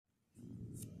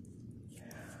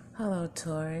Hello,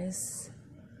 Taurus.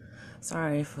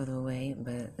 Sorry for the wait,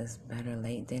 but it's better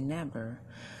late than never.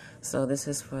 So, this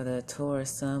is for the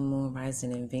Taurus, Sun, Moon,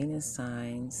 Rising, and Venus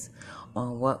signs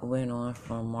on what went on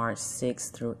from March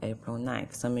 6th through April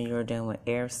 9th. Some of you are dealing with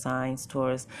air signs,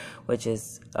 Taurus, which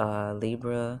is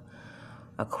Libra,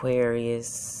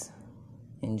 Aquarius,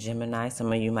 and Gemini.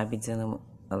 Some of you might be dealing with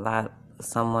a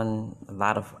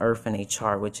lot of Earth in a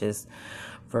chart, which is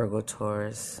Virgo,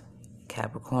 Taurus,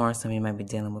 Capricorn. Some of you might be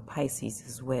dealing with Pisces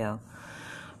as well.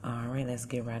 All right, let's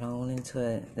get right on into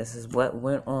it. This is what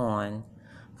went on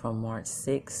from March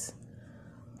 6th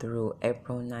through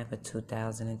April 9th of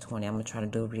 2020. I'm going to try to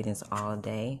do readings all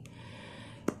day.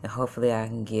 And hopefully I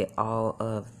can get all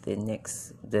of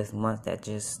this month that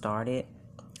just started.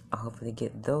 I'll hopefully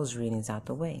get those readings out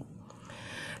the way.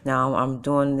 Now, I'm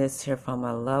doing this here from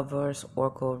my Lovers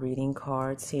Oracle reading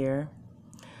cards here.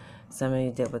 Some of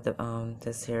you did with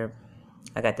this here.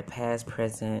 I got the past,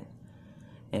 present,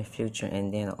 and future,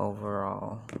 and then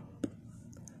overall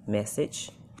message,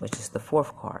 which is the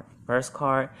fourth card. First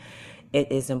card, it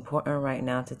is important right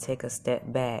now to take a step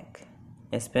back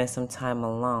and spend some time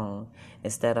alone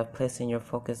instead of placing your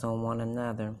focus on one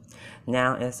another.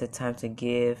 Now is the time to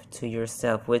give to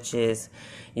yourself, which is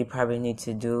you probably need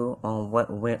to do on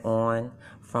what went on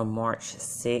from March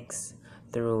 6th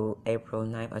through April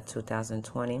 9th of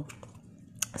 2020.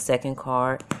 Second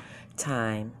card,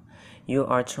 time. You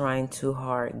are trying too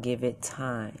hard. Give it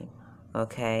time.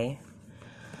 Okay?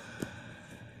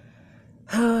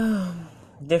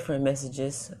 Different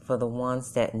messages for the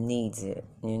ones that needs it.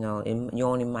 You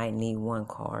only might need one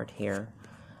card here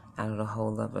out of the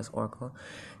whole Lovers Oracle.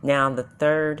 Now, the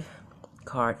third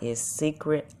card is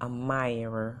Secret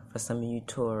Admirer for some of you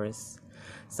Taurus.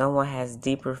 Someone has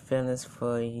deeper feelings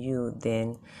for you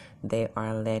than they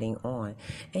are letting on.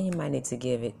 And you might need to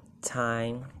give it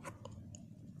time.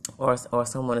 Or this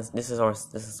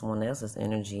is someone else's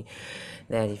energy,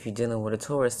 that if you're dealing with a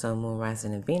Taurus, Sun, Moon,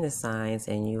 Rising, and Venus signs,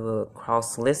 and you a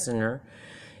cross listener,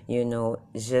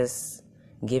 just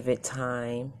give it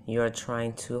time. You're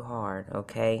trying too hard,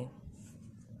 okay?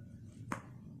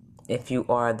 If you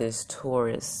are this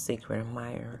Taurus secret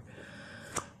admirer,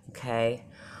 okay?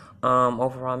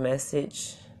 Overall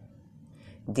message: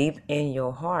 deep in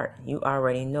your heart, you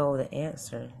already know the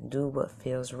answer. Do what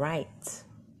feels right.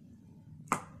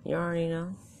 You already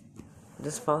know.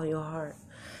 Just follow your heart.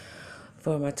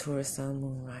 For my Taurus, Sun,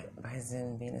 Moon,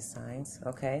 Rising, Venus signs.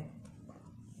 Okay.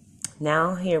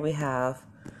 Now here we have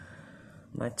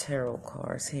my tarot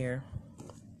cards here.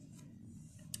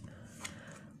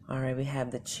 All right, we have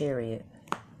the Chariot.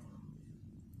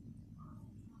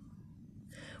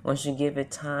 Once you give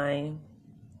it time,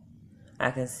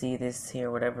 I can see this here,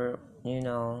 whatever,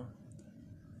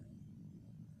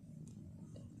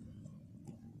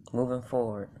 moving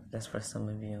forward. That's for some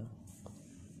of you.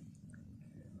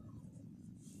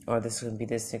 Or this would be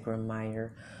the secret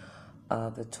admirer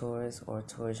of the Taurus, or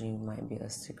Taurus, you might be a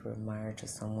secret admirer to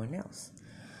someone else.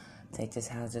 Take this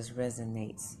how this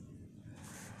resonates.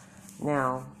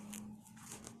 Now,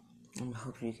 I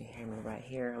hope you can hear me right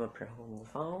here. I'm up here holding the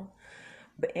phone.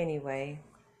 But anyway,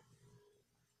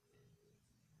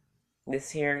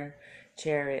 this here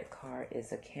Chariot card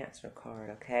is a Cancer card,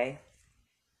 okay?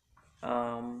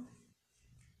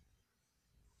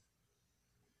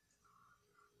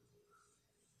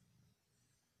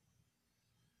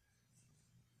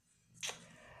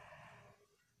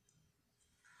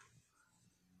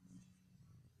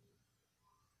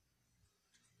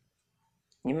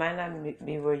 You might not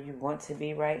be where you want to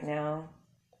be right now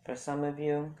for some of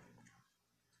you,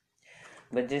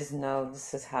 but just know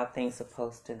this is how things are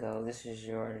supposed to go. This is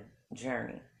your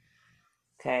journey,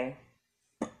 okay?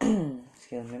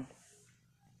 Excuse me.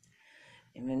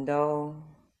 Even though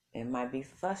it might be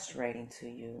frustrating to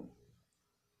you,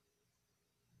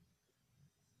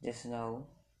 just know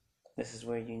this is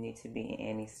where you need to be in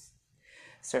any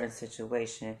certain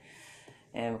situation.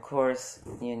 And of course,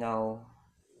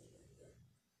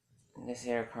 this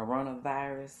here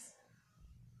coronavirus,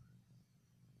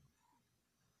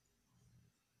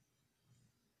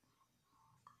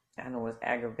 I know it's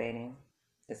aggravating,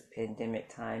 this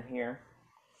pandemic time here.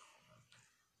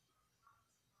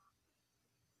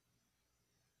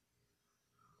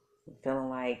 I'm feeling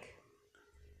like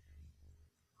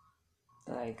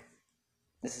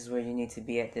this is where you need to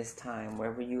be at this time.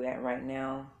 Wherever you at right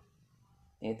now,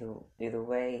 either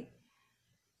way,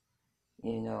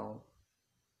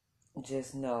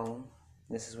 just know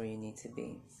this is where you need to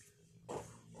be.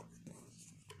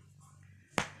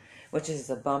 Which is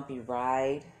a bumpy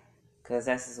ride, because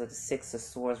that's what the Six of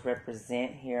Swords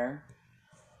represent here.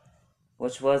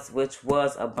 which was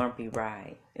a bumpy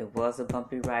ride. It was a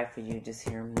bumpy ride for you this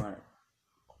here month.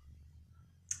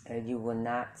 And you will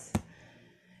not,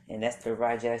 and that's the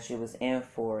ride that you was in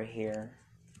for here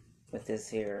with this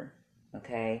here,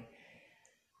 okay?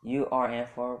 You are in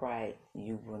for a ride.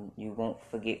 You won't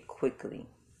forget quickly.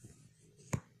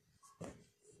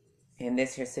 And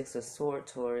this here Six of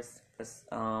Swords, Taurus,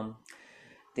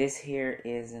 this here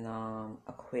is an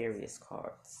Aquarius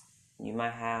cards. You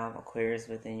might have Aquarius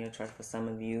within your chart for some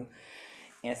of you,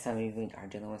 and some of you are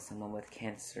dealing with someone with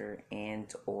Cancer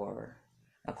and or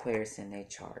Aquarius in their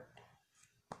chart.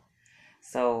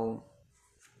 So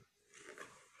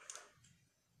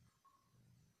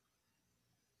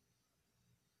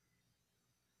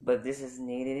but this is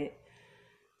needed.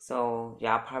 So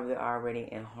y'all probably already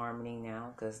in harmony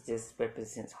now, because this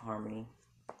represents harmony.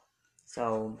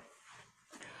 So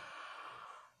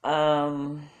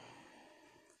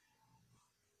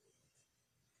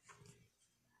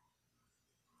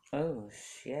oh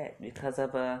shit, because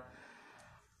of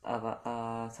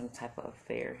some type of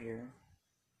affair here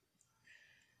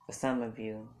for some of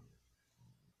you.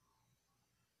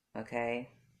 Okay,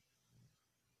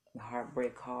 the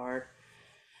heartbreak card,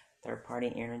 third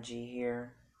party energy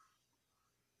here,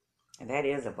 and that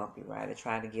is a bumpy ride to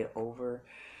try to get over.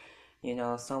 You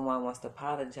know, someone wants to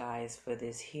apologize for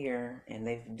this here, and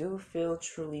they do feel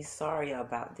truly sorry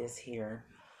about this here.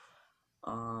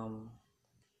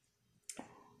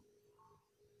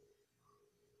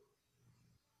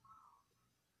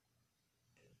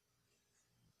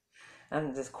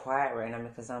 I'm just quiet right now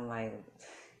because I'm like,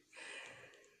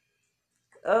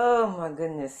 oh my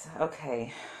goodness.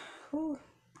 Okay. Whew.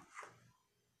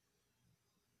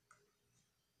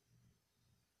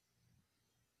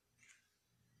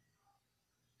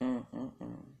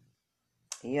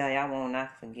 Yeah, y'all will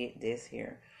not forget this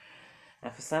here.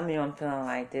 And for some of you, I'm feeling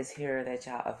like this here that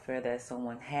y'all affair that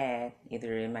someone had,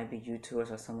 either it might be you two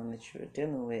or someone that you're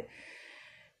dealing with,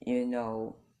 you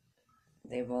know,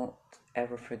 they won't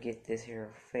ever forget this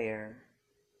here affair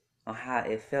on how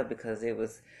it felt, because it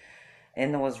was,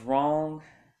 and it was wrong,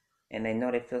 and they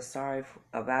know they feel sorry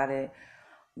about it,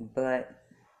 but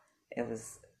it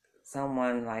was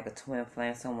someone like a twin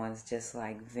flame, someone's just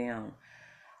like them,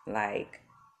 like,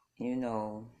 you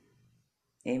know,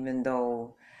 even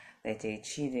though that they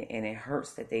cheated, and it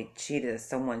hurts that they cheated,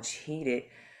 someone cheated,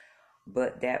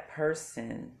 but that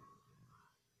person,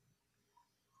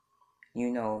 you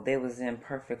know, they was in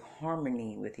perfect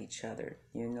harmony with each other.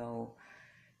 You know,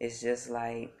 it's just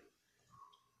like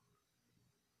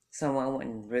someone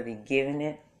wasn't really giving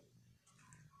it.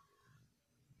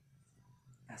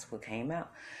 That's what came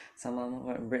out. Someone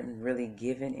wasn't really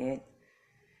giving it,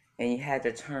 and you had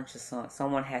to turn to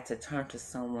someone had to turn to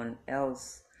someone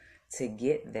else to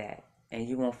get that, and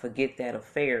you won't forget that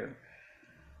affair.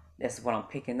 That's what I'm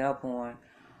picking up on.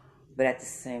 But at the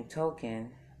same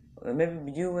token,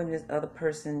 maybe you and this other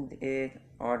person did,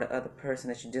 or the other person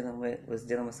that you're dealing with was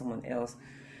dealing with someone else.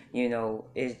 You know,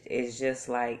 it's just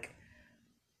like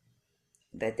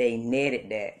that they netted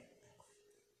that.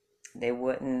 They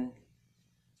wasn't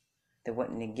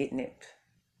getting it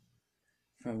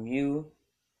from you,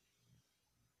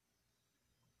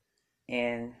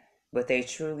 but they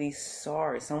truly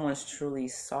sorry. Someone's truly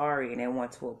sorry, and they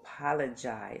want to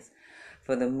apologize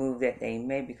for the move that they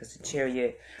made, because the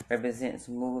Chariot represents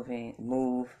movement.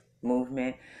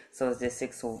 So it's this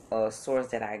Six of Swords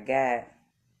that I got.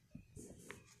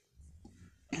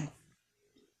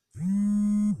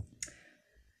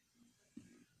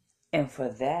 And for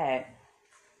that,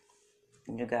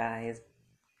 you guys,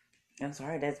 I'm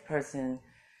sorry, that person,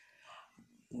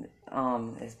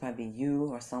 it might be you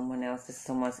or someone else. This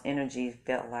someone's energy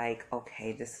felt like,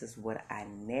 okay, this is what I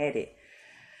netted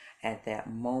at that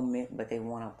moment, but they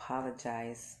want to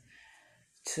apologize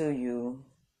to you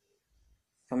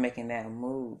for making that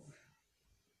move.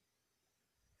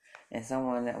 And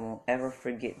someone that won't ever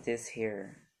forget this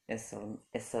here. It's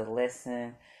a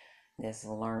lesson that's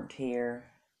learned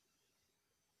here.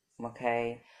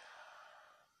 Okay?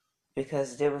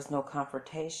 Because there was no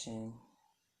confrontation.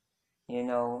 You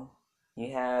know,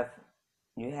 you have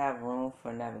room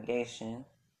for navigation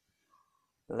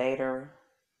later,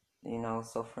 you know.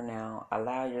 So for now,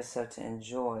 allow yourself to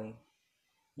enjoy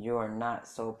your not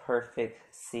so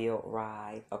perfect sealed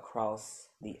ride across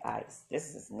the ice.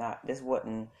 This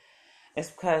wasn't, it's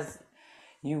because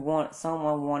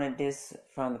someone wanted this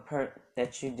from the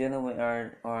that you're dealing with,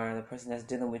 or the person that's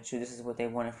dealing with you. This is what they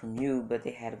wanted from you, but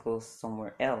they had to go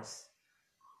somewhere else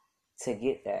to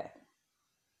get that.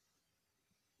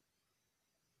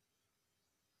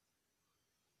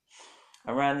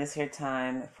 Around this here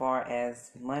time, as far as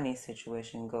money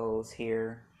situation goes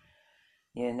here,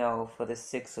 You know, for the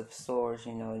Six of Swords,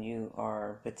 you know, you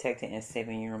are protecting and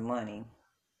saving your money.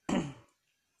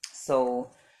 So,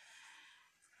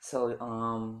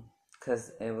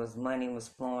 because it was money was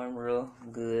flowing real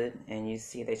good, and you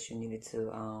see that you needed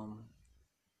to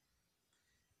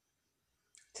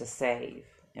save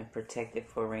and protect it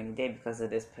for a rainy day because of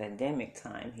this pandemic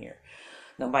time here.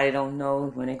 Nobody don't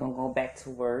know when they're gonna go back to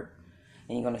work,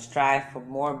 and you're gonna strive for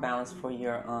more balance for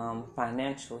your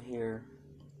financial here.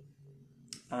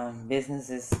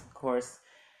 Businesses, of course,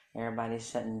 everybody's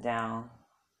shutting down,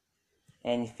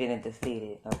 and you're feeling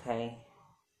defeated. Okay,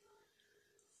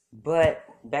 but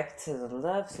back to the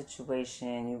love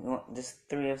situation, you want this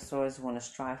Three of Swords. Want to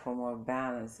strive for more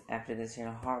balance after this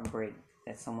here heartbreak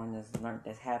that someone has learned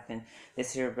that happened.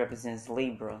 This here represents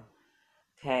Libra,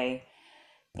 okay,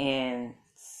 and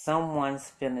someone's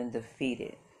feeling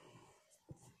defeated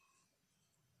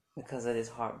because of this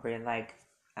heartbreak. Like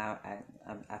I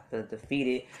feel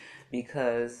defeated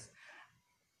because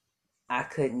I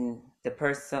couldn't. The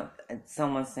person,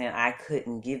 someone saying I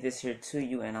couldn't give this here to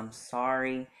you, and I'm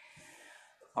sorry,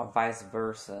 or vice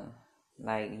versa.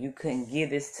 Like, you couldn't give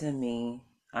this to me.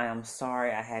 I am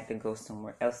sorry. I had to go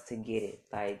somewhere else to get it.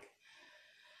 Like,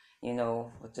 you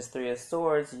know, with this Three of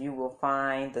Swords, you will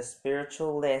find the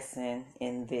spiritual lesson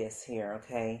in this here,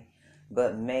 okay?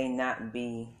 But may not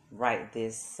be right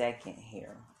this second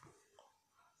here.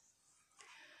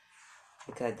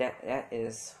 Because that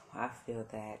is, I feel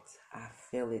that. I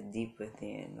feel it deep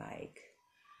within. Like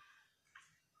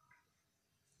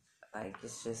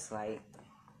it's just like,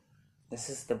 this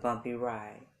is the bumpy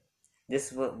ride.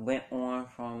 This is what went on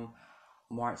from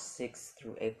March 6th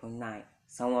through April 9th.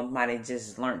 Someone might have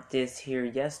just learned this here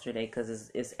yesterday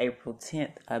because it's April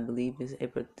 10th. I believe it's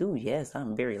April 2. Yes,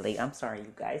 I'm very late. I'm sorry,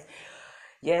 you guys.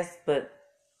 Yes, but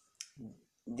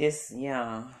this,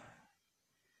 yeah.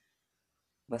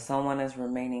 But someone is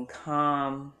remaining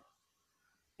calm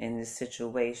in this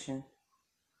situation.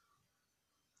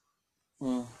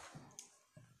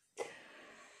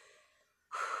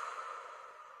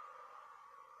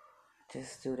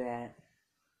 Just do that.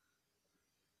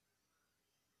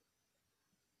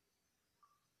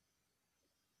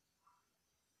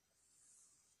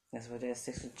 That's what that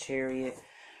Six of Chariot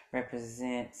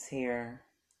represents here.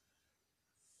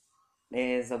 It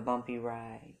is a bumpy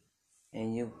ride.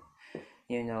 And you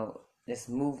know, this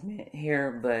movement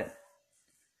here, but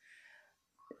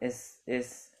it's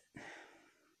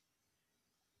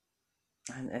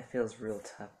it feels real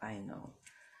tough, I know.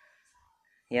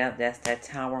 Yeah, that's that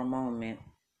tower moment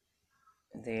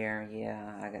there.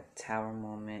 Yeah, I got the tower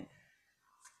moment.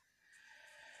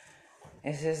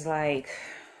 It's just like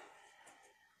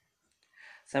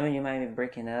some of you might be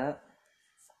breaking up,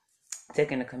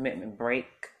 taking a commitment break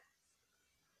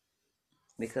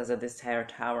because of this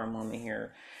tower moment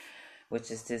here, which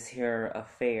is this here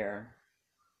affair.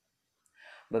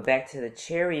 But back to the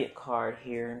Chariot card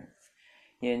here,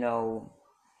 you know,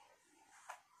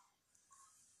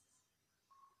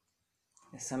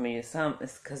 some of you,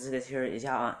 it's because of this here, is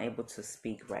y'all unable to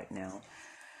speak right now.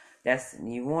 That's,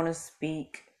 you want to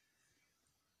speak.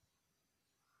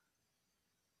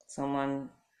 Someone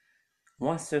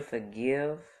wants to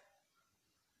forgive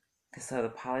because of the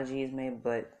apology is made,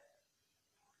 but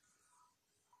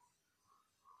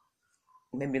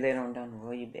maybe later on down the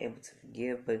road you'll be able to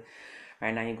forgive. But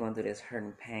right now you're going through this hurt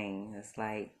and pain. It's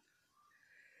like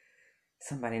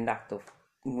somebody knocked the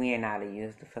wind out of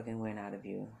you, the fucking wind out of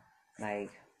you.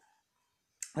 Like,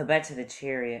 but back to the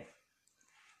Chariot.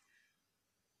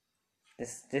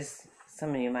 This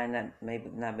some of you might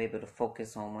not be able to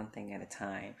focus on one thing at a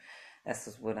time. That's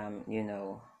just what I'm, you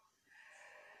know.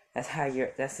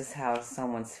 That's just how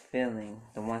someone's feeling.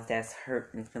 The ones that's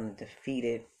hurt and feeling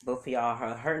defeated. Both of y'all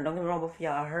are hurting. Don't get me wrong, both of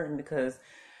y'all are hurting because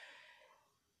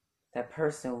that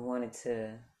person wanted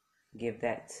to give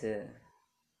that to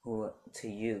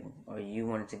you, or you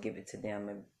wanted to give it to them,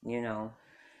 and you know,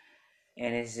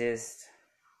 and it's just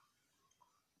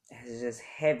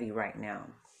heavy right now.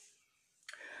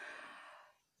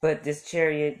 But this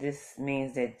Chariot, this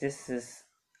means that this is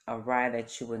a ride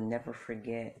that you will never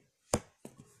forget.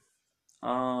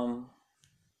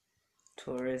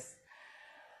 Taurus,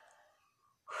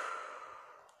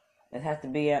 it has to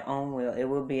be at own will. It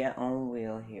will be at own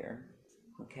will here.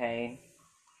 Okay?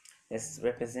 This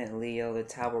represents Leo. The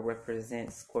Tower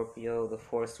represents Scorpio. The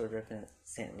Four Swords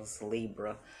represents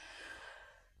Libra.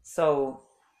 So,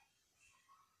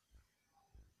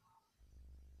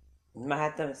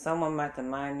 someone might have to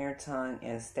mind their tongue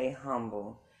and stay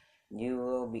humble. You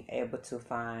will be able to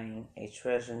find a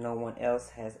treasure no one else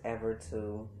has ever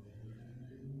to,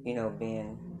 you know,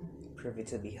 been privy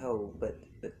to behold. But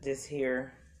this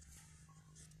here,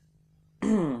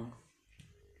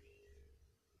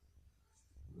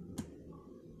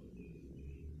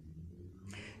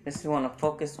 Just you want to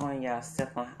focus on yourself.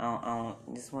 On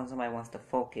this one, somebody wants to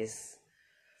focus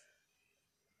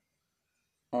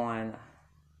on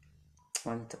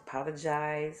to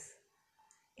apologize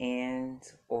and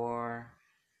or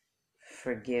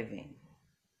forgiving.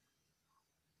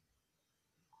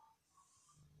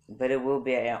 But it will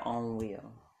be at your own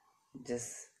will.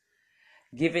 Just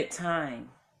give it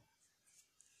time.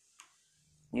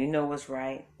 You know what's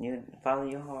right. You follow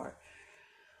your heart.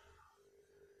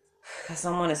 Because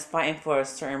someone is fighting for a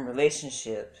certain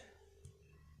relationship,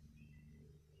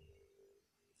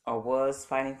 or was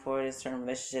fighting for this certain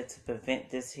relationship to prevent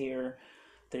this here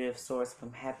Three of Swords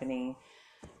from happening.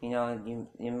 You know,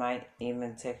 you might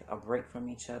even take a break from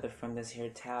each other from this here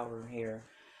Tower here.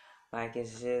 Like,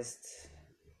 it's just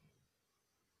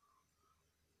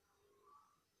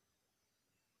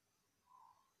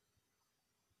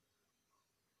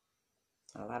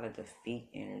a lot of defeat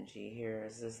energy here.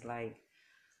 It's just like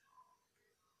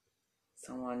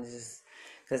someone just,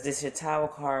 because this your Tower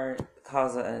card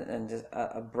causes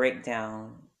a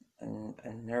breakdown,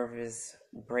 a nervous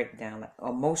breakdown, like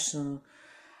emotion,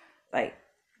 like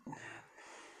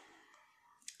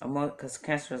because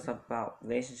Cancer is about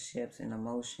relationships and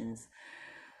emotions,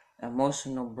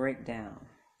 emotional breakdown.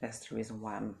 That's the reason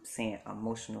why I'm saying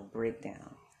emotional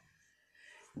breakdown.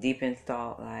 Deep in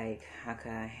thought, like, how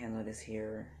can I handle this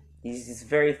here? He's just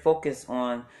very focused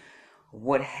on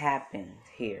what happened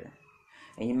here.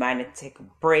 And you might need to take a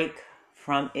break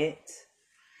from it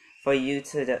for you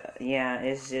to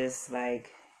it's just like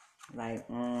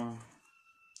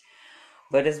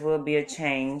But this will be a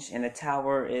change, and the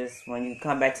Tower is when you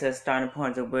come back to the starting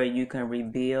point of where you can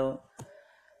rebuild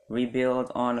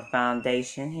on the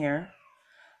foundation here.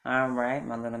 All right,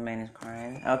 my little man is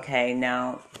crying. Okay,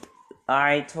 now, all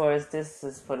right, Taurus, this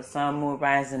is for the Sun, Moon,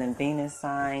 Rising, and Venus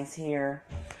signs here.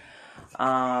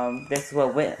 This is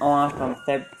what went on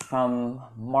from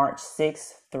March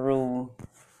 6th through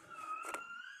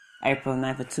April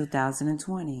 9th of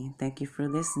 2020. Thank you for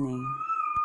listening.